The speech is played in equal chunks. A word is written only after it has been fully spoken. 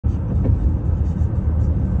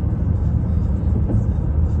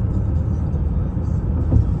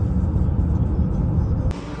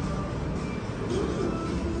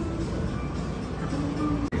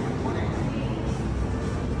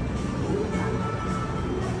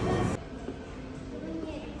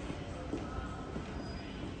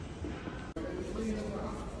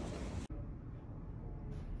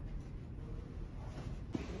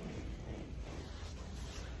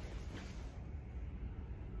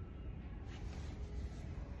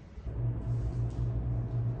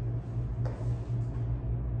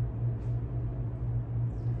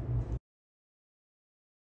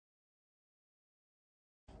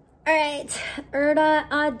All right, URTA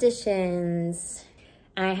auditions.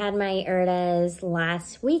 I had my URTAs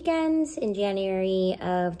last weekend in January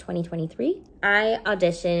of 2023. I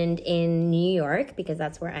auditioned in New York because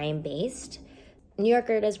that's where I am based. New York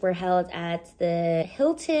URTAs were held at the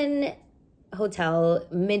Hilton Hotel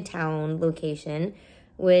Midtown location,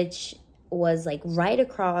 which was like right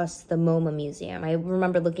across the MoMA Museum. I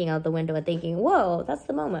remember looking out the window and thinking, whoa, that's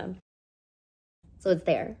the MoMA. So it's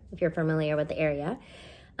there, if you're familiar with the area.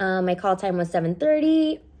 My call time was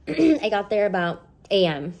 7:30. I got there about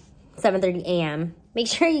 7:30 a.m. Make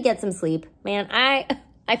sure you get some sleep. Man, I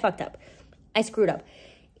fucked up. I screwed up.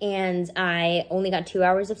 And I only got 2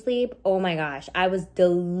 hours of sleep. Oh my gosh, I was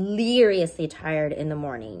deliriously tired in the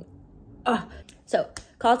morning. Ugh. So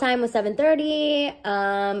call time was 7:30.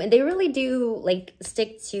 And they really do like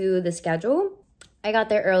stick to the schedule. I got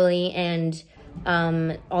there early and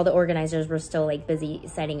all the organizers were still like busy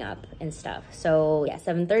setting up and stuff. So yeah,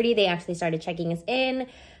 7:30 they actually started checking us in.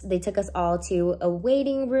 They took us all to a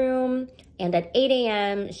waiting room, and at 8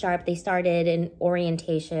 a.m. sharp they started an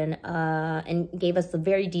orientation and gave us a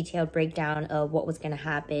very detailed breakdown of what was going to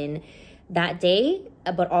happen that day,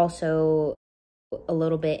 but also a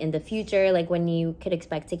little bit in the future, like when you could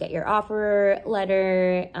expect to get your offer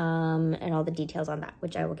letter, and all the details on that,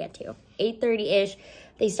 which I will get to. 8:30-ish,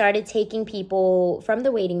 they started taking people from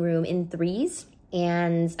the waiting room in threes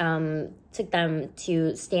and took them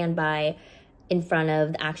to stand by in front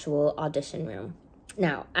of the actual audition room.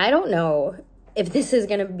 Now, I don't know if this is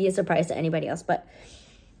gonna be a surprise to anybody else, but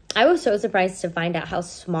I was so surprised to find out how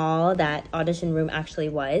small that audition room actually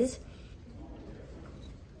was.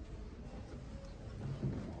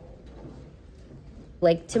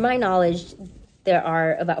 Like, to my knowledge, there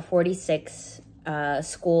are about 46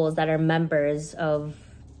 schools that are members of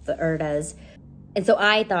the URTAs. And so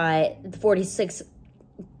I thought the 46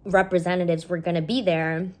 representatives were going to be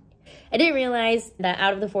there. I didn't realize that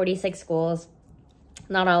out of the 46 schools,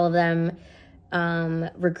 not all of them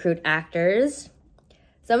recruit actors.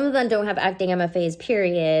 Some of them don't have acting MFAs,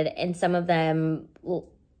 period. And some of them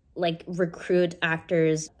like recruit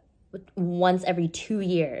actors once every 2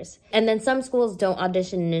 years. And then some schools don't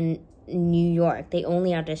audition in New York. They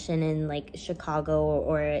only audition in like Chicago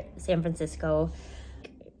or San Francisco.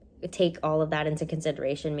 Take all of that into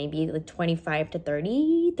consideration. Maybe like 25 to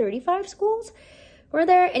 35 schools were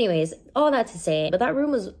there. Anyways, all that to say, but that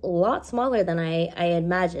room was a lot smaller than I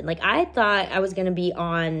imagined. Like, I thought I was gonna be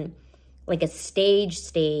on like a stage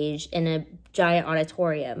in a giant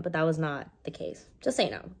auditorium, but that was not the case. Just so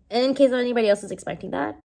you know. And in case anybody else is expecting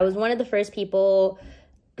that, I was one of the first people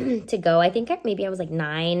to go. I think maybe I was like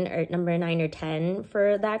number 9 or 10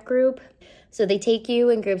 for that group. So they take you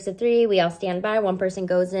in groups of 3. We all stand by. One person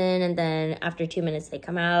goes in, and then after 2 minutes they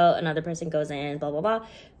come out. Another person goes in, blah, blah, blah.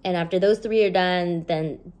 And after those 3 are done,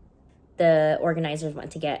 then the organizers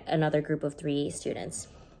want to get another group of 3 students.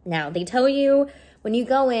 Now, they tell you when you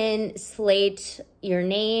go in, slate your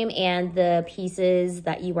name and the pieces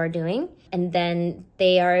that you are doing. And then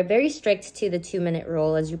they are very strict to the 2-minute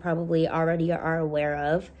rule, as you probably already are aware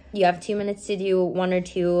of. You have 2 minutes to do 1 or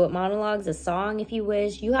 2 monologues, a song if you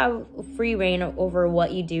wish. You have free reign over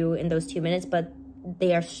what you do in those 2 minutes, but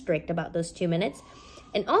they are strict about those 2 minutes.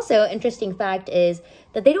 And also, interesting fact is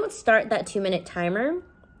that they don't start that 2-minute timer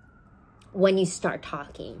when you start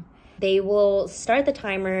talking. They will start the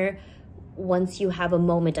timer once you have a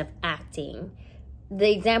moment of acting. The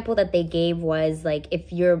example that they gave was like,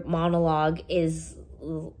 if your monologue is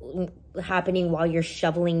happening while you're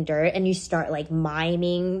shoveling dirt and you start like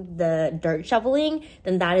miming the dirt shoveling,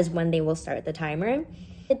 then that is when they will start the timer.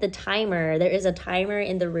 The timer, there is a timer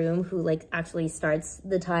in the room who like actually starts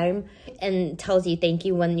the time and tells you thank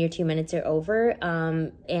you when your 2 minutes are over.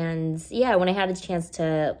 And yeah, when I had a chance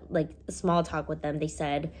to like small talk with them, they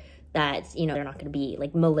said that, you know, they're not going to be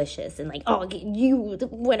like malicious and like, oh, you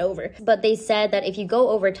went over. But they said that if you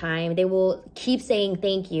go over time, they will keep saying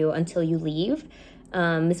thank you until you leave.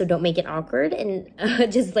 So don't make it awkward, and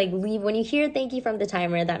just like leave. When you hear thank you from the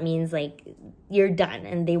timer, that means like you're done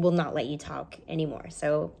and they will not let you talk anymore.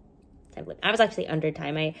 So I was actually under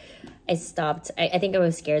time. I stopped. I think I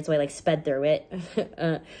was scared, so I like sped through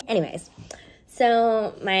it. Anyways,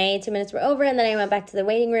 so my 2 minutes were over, and then I went back to the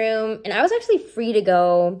waiting room, and I was actually free to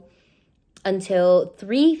go until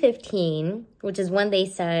 3:15, which is when they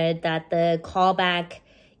said that the callback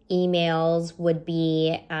emails would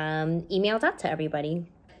be emailed out to everybody.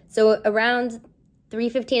 So around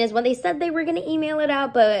 3:15 is when they said they were going to email it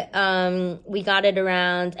out, but we got it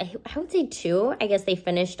around, I would say 2. I guess they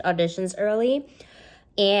finished auditions early.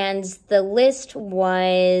 And the list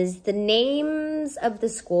was the names of the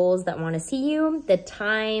schools that want to see you, the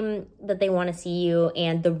time that they want to see you,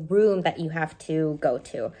 and the room that you have to go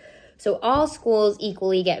to. So all schools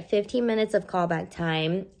equally get 15 minutes of callback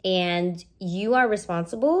time, and you are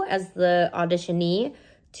responsible as the auditionee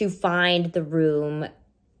to find the room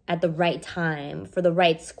at the right time for the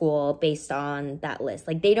right school based on that list.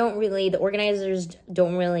 Like the organizers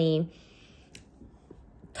don't really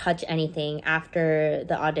touch anything after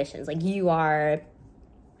the auditions. Like you are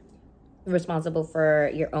responsible for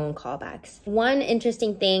your own callbacks. One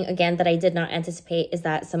interesting thing, again, that I did not anticipate is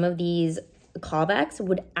that some of these callbacks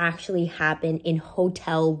would actually happen in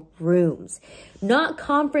hotel rooms, not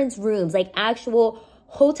conference rooms, like actual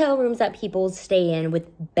hotel rooms that people stay in with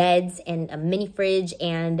beds and a mini fridge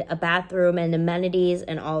and a bathroom and amenities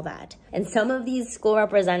and all that. And some of these school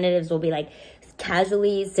representatives will be like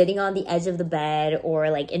casually sitting on the edge of the bed or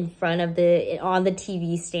like in front of on the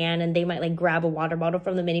TV stand, and they might like grab a water bottle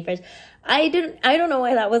from the mini fridge. I don't know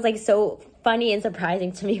why that was like so funny and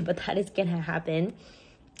surprising to me, but that is gonna happen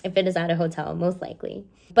if it is at a hotel, most likely.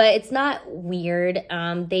 But it's not weird.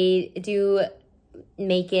 They do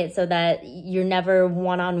make it so that you're never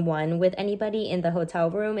one-on-one with anybody in the hotel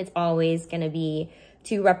room. It's always going to be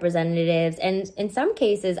two representatives. And in some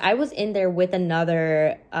cases, I was in there with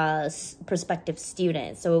another prospective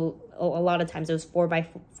student. So a lot of times it was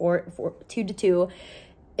 2 to 2.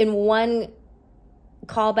 In one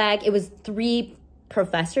callback, it was 3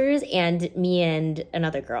 professors and me and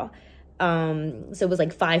another girl. So it was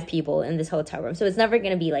like 5 people in this hotel room. So it's never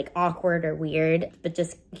going to be like awkward or weird, but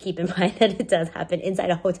just keep in mind that it does happen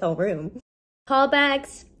inside a hotel room.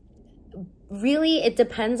 Callbacks, really, it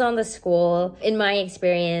depends on the school. In my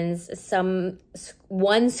experience,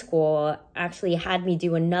 one school actually had me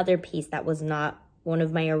do another piece that was not one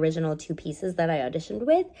of my original 2 pieces that I auditioned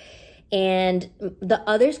with. And the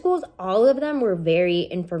other schools, all of them were very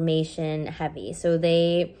information heavy. So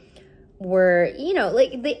they were,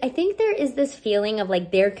 I think there is this feeling of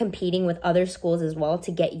like they're competing with other schools as well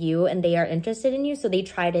to get you, and they are interested in you. So they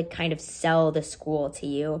try to kind of sell the school to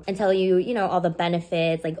you and tell you, all the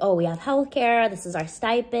benefits, like, oh, we have healthcare, this is our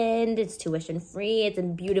stipend, it's tuition free, it's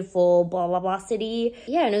in beautiful blah, blah, blah city.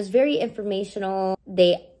 Yeah, and it was very informational.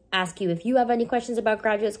 They ask you if you have any questions about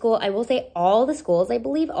graduate school. I will say I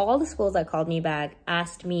believe all the schools that called me back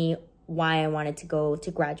asked me why I wanted to go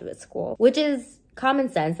to graduate school, which is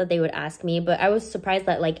common sense that they would ask me, but I was surprised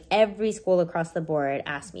that like every school across the board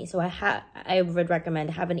asked me. So I would recommend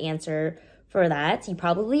have an answer for that. You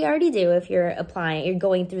probably already do if you're applying, you're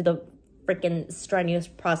going through the freaking strenuous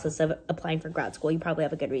process of applying for grad school. You probably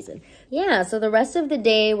have a good reason. Yeah, so the rest of the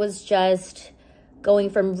day was just going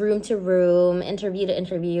from room to room, interview to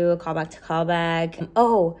interview, callback to callback.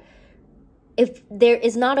 Oh, if there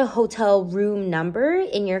is not a hotel room number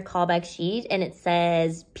in your callback sheet and it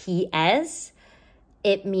says PS,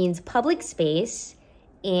 it means public space,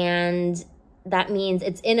 and that means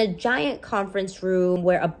it's in a giant conference room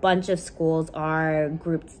where a bunch of schools are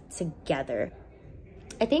grouped together.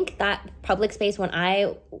 I think that public space when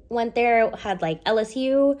I went there had like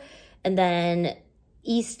LSU and then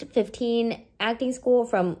East 15 acting school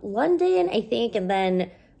from London, I think, and then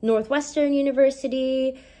Northwestern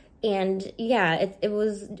University. And yeah, it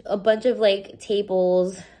was a bunch of like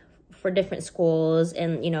tables for different schools,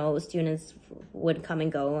 and students would come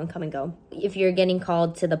and go. If you're getting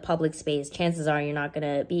called to the public space, chances are you're not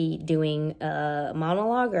going to be doing a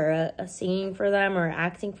monologue or a singing for them or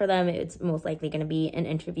acting for them. It's most likely going to be an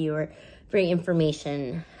interview or very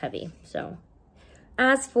information heavy. So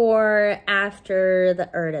as for after the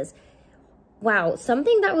URTAs, wow,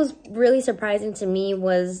 something that was really surprising to me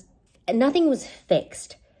was nothing was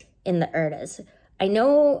fixed in the URTAs. I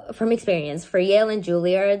know from experience for Yale and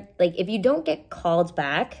Juilliard, like if you don't get called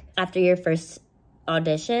back after your first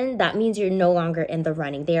audition, that means you're no longer in the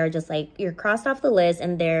running. They are just like, you're crossed off the list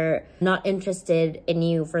and they're not interested in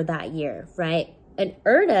you for that year, right? And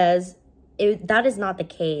URTAs, that is not the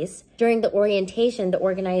case. During the orientation, the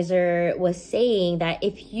organizer was saying that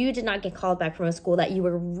if you did not get called back from a school that you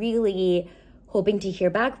were really hoping to hear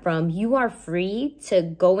back from, you are free to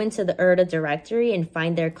go into the URTA directory and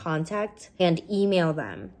find their contact and email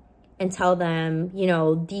them and tell them,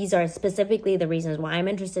 these are specifically the reasons why I'm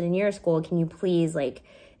interested in your school. Can you please, like,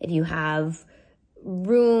 if you have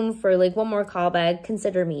room for like one more callback,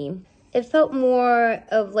 consider me. It felt more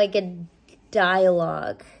of like a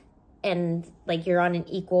dialogue and like you're on an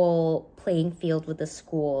equal playing field with the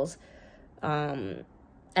schools.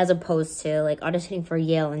 As opposed to like auditioning for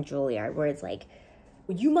Yale and Juilliard, where it's like,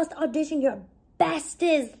 you must audition your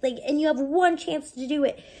bestest, like, and you have one chance to do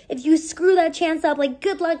it. If you screw that chance up, like,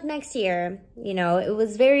 good luck next year. You know, it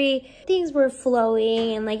was things were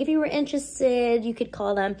flowing, and like, if you were interested, you could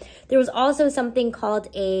call them. There was also something called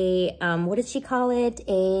a, what did she call it?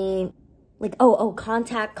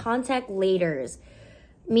 Contact laters.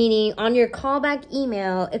 Meaning on your callback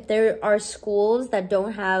email, if there are schools that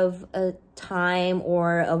don't have a time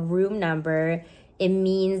or a room number, it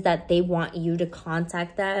means that they want you to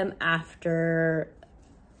contact them afterwards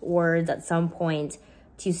at some point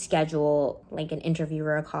to schedule like an interview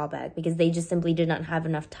or a callback, because they just simply did not have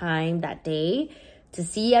enough time that day to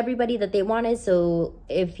see everybody that they wanted. So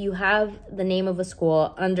if you have the name of a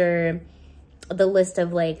school under the list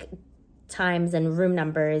of like times and room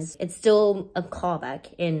numbers, it's still a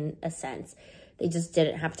callback in a sense. They just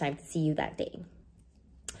didn't have time to see you that day.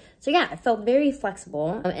 So yeah, it felt very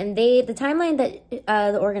flexible. And the timeline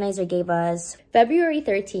that the organizer gave us, February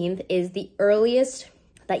 13th is the earliest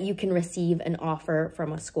that you can receive an offer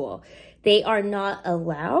from a school. They are not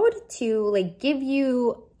allowed to like give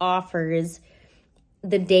you offers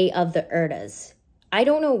the day of the URTAs. I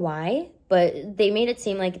don't know why, but they made it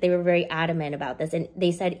seem like they were very adamant about this. And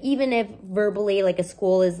they said even if verbally like a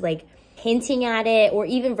school is like hinting at it, or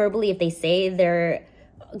even verbally if they say they're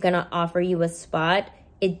gonna offer you a spot,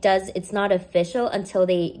 it's not official until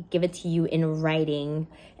they give it to you in writing.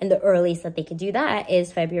 And the earliest that they could do that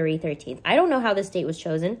is February 13th. I don't know how this date was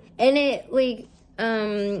chosen. And it like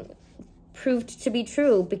proved to be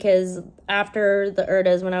true, because after the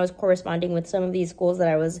URTAs, when I was corresponding with some of these schools that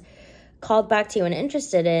I was called back to and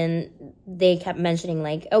interested in, they kept mentioning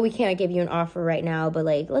like, oh, we can't give you an offer right now, but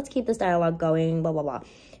like, let's keep this dialogue going, blah, blah, blah.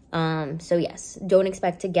 So yes, don't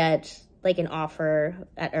expect to get like an offer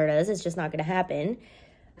at URTAs. It's just not going to happen.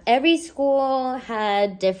 Every school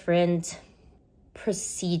had different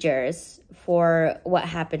procedures for what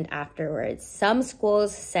happened afterwards. Some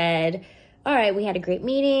schools said, all right, we had a great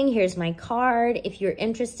meeting. Here's my card. If you're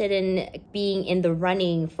interested in being in the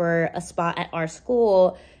running for a spot at our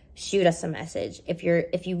school, shoot us a message. If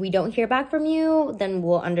we don't hear back from you, then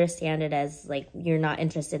we'll understand it as like you're not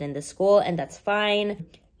interested in the school, and that's fine.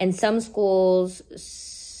 And some schools,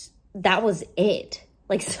 that was it.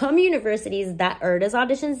 Like some universities, that URTAs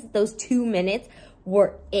auditions, those 2 minutes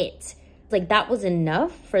were it. Like that was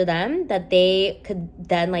enough for them that they could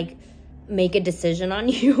then like make a decision on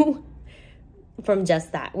you from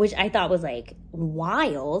just that, which I thought was like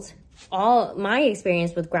wild. All my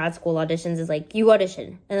experience with grad school auditions is like you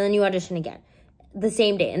audition and then you audition again the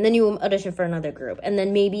same day, and then you audition for another group, and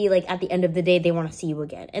then maybe like at the end of the day they want to see you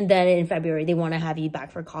again, and then in February they want to have you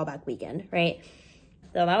back for callback weekend, right?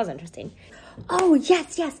 So that was interesting. Oh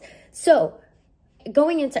yes. So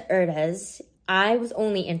going into URTAs, I was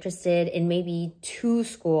only interested in maybe 2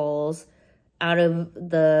 schools out of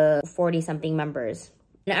the 40-something members.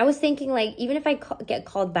 And I was thinking, like, even if I get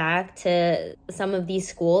called back to some of these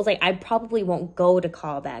schools, like, I probably won't go to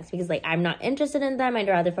callbacks because, like, I'm not interested in them. I'd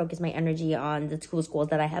rather focus my energy on the schools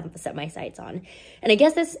that I haven't set my sights on. And I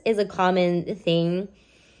guess this is a common thing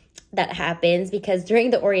that happens because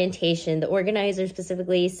during the orientation, the organizer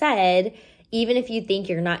specifically said, even if you think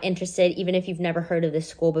you're not interested, even if you've never heard of this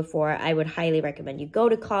school before, I would highly recommend you go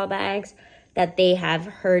to callbacks. That they have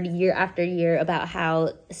heard year after year about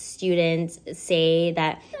how students say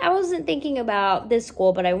that I wasn't thinking about this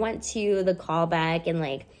school, but I went to the callback and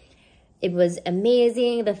like it was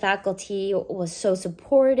amazing. The faculty was so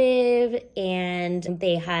supportive and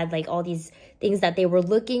they had like all these things that they were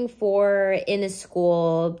looking for in a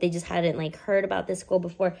school. They just hadn't like heard about this school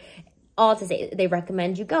before. All to say, they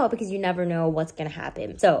recommend you go because you never know what's going to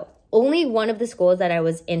happen. So only one of the schools that I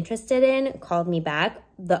was interested in called me back.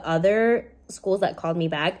 The other schools that called me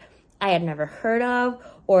back, I had never heard of,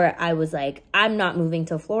 or I was like, I'm not moving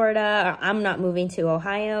to Florida, or I'm not moving to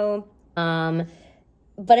Ohio. But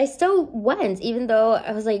I still went, even though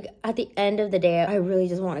I was like, at the end of the day, I really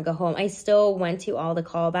just want to go home. I still went to all the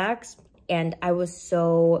callbacks, and I was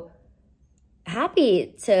so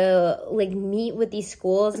happy to like meet with these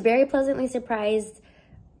schools. Very pleasantly surprised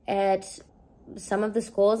at some of the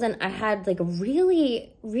schools, and I had like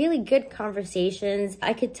really good conversations.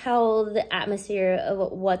 I could tell the atmosphere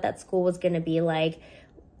of what that school was going to be like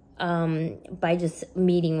by just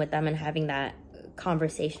meeting with them and having that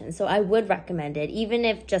conversation. So I would recommend it, even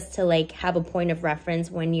if just to like have a point of reference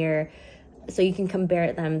when you're, so you can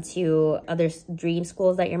compare them to other dream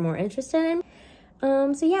schools that you're more interested in.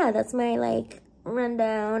 So yeah, that's my like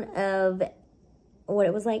rundown of what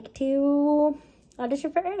it was like to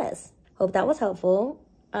audition for URTAs. Hope that was helpful.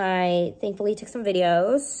 I thankfully took some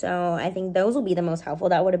videos, so I think those will be the most helpful.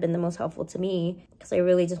 That would have been the most helpful to me because I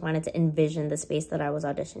really just wanted to envision the space that I was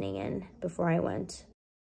auditioning in before I went.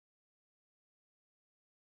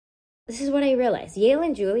 This is what I realized. Yale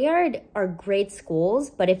and Juilliard are great schools,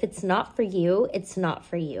 but if it's not for you, it's not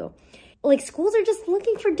for you. Like, schools are just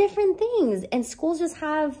looking for different things, and schools just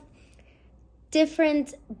have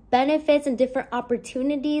different benefits and different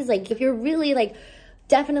opportunities. Like, if you're really like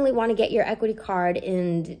definitely want to get your equity card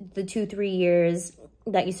in the 2-3 years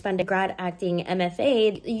that you spend at grad acting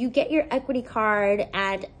MFA, you get your equity card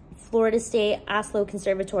at Florida State Aslo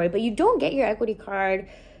Conservatory, but you don't get your equity card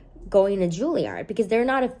going to Juilliard because they're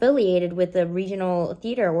not affiliated with a regional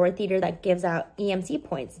theater or a theater that gives out EMC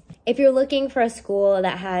points. If you're looking for a school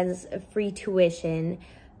that has free tuition,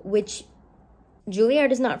 which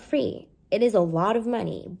Juilliard is not free, it is a lot of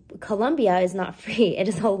money. Columbia is not free. It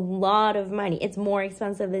is a lot of money. It's more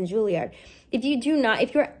expensive than Juilliard. If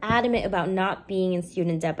you're adamant about not being in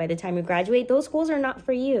student debt by the time you graduate, those schools are not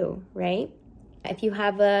for you, right? If you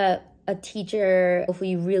have a teacher who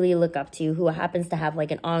you really look up to who happens to have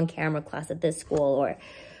like an on-camera class at this school or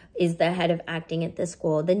is the head of acting at this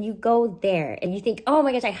school, then you go there and you think, oh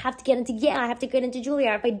my gosh, I have to get into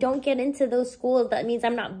Juilliard. If I don't get into those schools, that means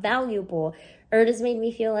I'm not valuable. URTAs made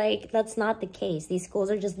me feel like that's not the case. These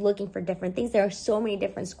schools are just looking for different things. There are so many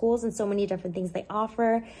different schools and so many different things they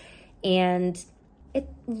offer. And it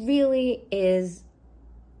really is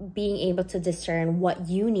being able to discern what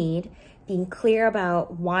you need, being clear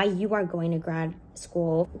about why you are going to grad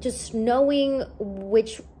school, just knowing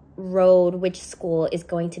which school is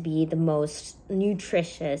going to be the most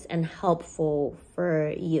nutritious and helpful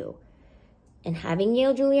for you. And having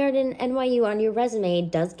Yale, Juilliard, and NYU on your resume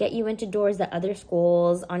does get you into doors that other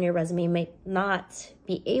schools on your resume might not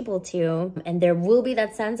be able to. And there will be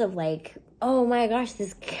that sense of like, oh my gosh,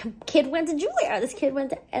 this kid went to Juilliard, this kid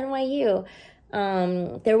went to NYU.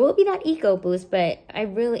 There will be that ego boost, but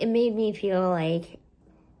it made me feel like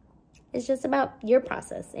it's just about your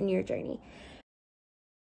process and your journey.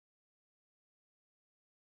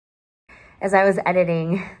 As I was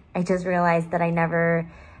editing, I just realized that I never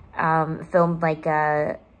filmed like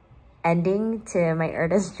a ending to my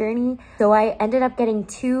URTAs journey. So I ended up getting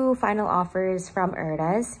 2 final offers from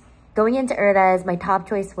URTAs. Going into URTAs, my top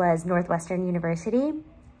choice was Northwestern University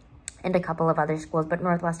and a couple of other schools, but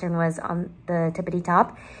Northwestern was on the tippity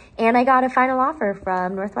top. And I got a final offer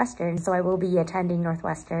from Northwestern, so I will be attending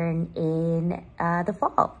Northwestern in the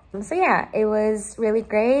fall. So yeah, it was really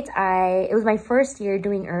great. It was my first year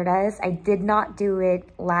doing URTAs. I did not do it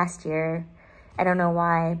last year. I don't know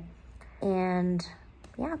why. And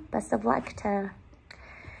yeah, best of luck to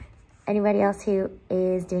anybody else who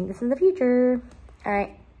is doing this in the future. All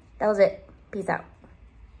right, that was it. Peace out.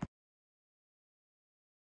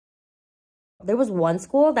 There was one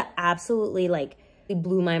school that absolutely like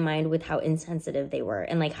blew my mind with how insensitive they were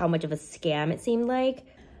and like how much of a scam it seemed like.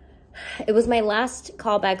 It was my last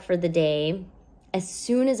callback for the day. As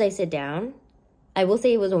soon as I sit down, I will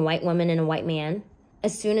say it was a white woman and a white man.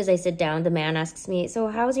 As soon as I sit down, the man asks me, so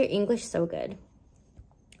how's your English so good?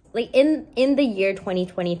 Like in the year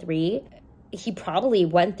 2023, he probably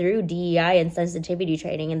went through DEI and sensitivity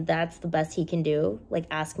training and that's the best he can do. Like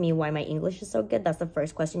ask me why my English is so good. That's the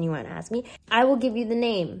first question you want to ask me. I will give you the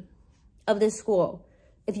name of this school.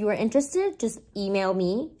 If you are interested, just email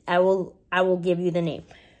me. I will give you the name.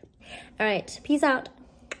 All right, peace out.